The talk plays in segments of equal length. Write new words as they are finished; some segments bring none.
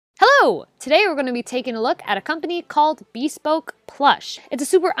Hello! Today we're going to be taking a look at a company called Bespoke Plush. It's a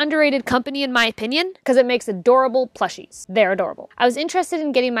super underrated company in my opinion because it makes adorable plushies. They're adorable. I was interested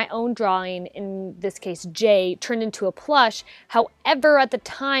in getting my own drawing, in this case Jay, turned into a plush. However, at the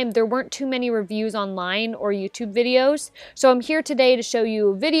time there weren't too many reviews online or YouTube videos. So I'm here today to show you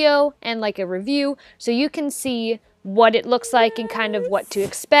a video and like a review so you can see what it looks like and kind of what to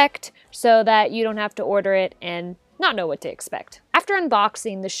expect so that you don't have to order it and not know what to expect. After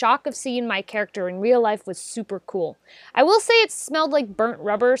unboxing, the shock of seeing my character in real life was super cool. I will say it smelled like burnt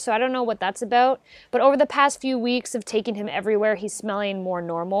rubber, so I don't know what that's about, but over the past few weeks of taking him everywhere, he's smelling more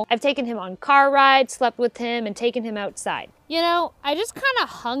normal. I've taken him on car rides, slept with him, and taken him outside. You know, I just kind of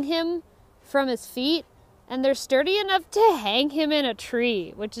hung him from his feet, and they're sturdy enough to hang him in a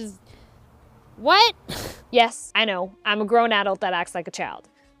tree, which is... what? Yes, I know, I'm a grown adult that acts like a child.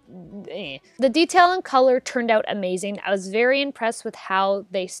 The detail and color turned out amazing. I was very impressed with how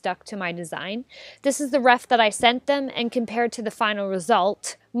they stuck to my design. This is the ref that I sent them, and compared to the final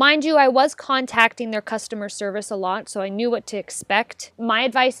result, mind you, I was contacting their customer service a lot, so I knew what to expect. My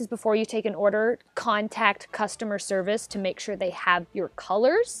advice is before you take an order, contact customer service to make sure they have your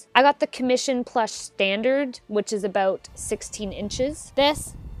colors. I got the Commission Plush Standard, which is about 16 inches.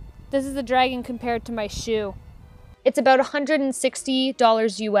 This is the dragon compared to my shoe. It's about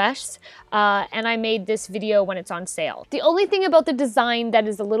 $160 US, and I made this video when it's on sale. The only thing about the design that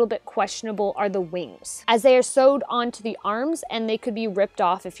is a little bit questionable are the wings, as they are sewed onto the arms and they could be ripped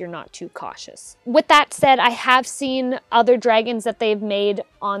off if you're not too cautious. With that said, I have seen other dragons that they've made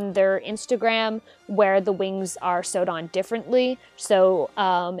on their Instagram where the wings are sewed on differently, so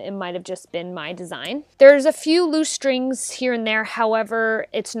it might have just been my design. There's a few loose strings here and there, however,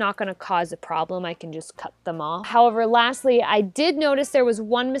 it's not going to cause a problem. I can just cut them off. However, lastly, I did notice there was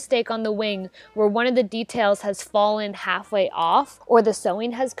one mistake on the wing where one of the details has fallen halfway off or the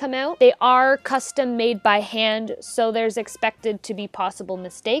sewing has come out. They are custom made by hand, so there's expected to be possible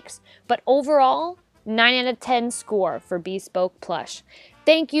mistakes, but overall, 9 out of 10 score for Bespoke Plush.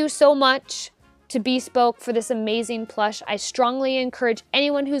 Thank you so much to Bespoke for this amazing plush. I strongly encourage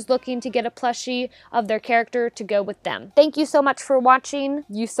anyone who's looking to get a plushie of their character to go with them. Thank you so much for watching.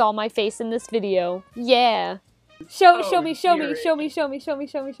 You saw my face in this video. Yeah. Show me.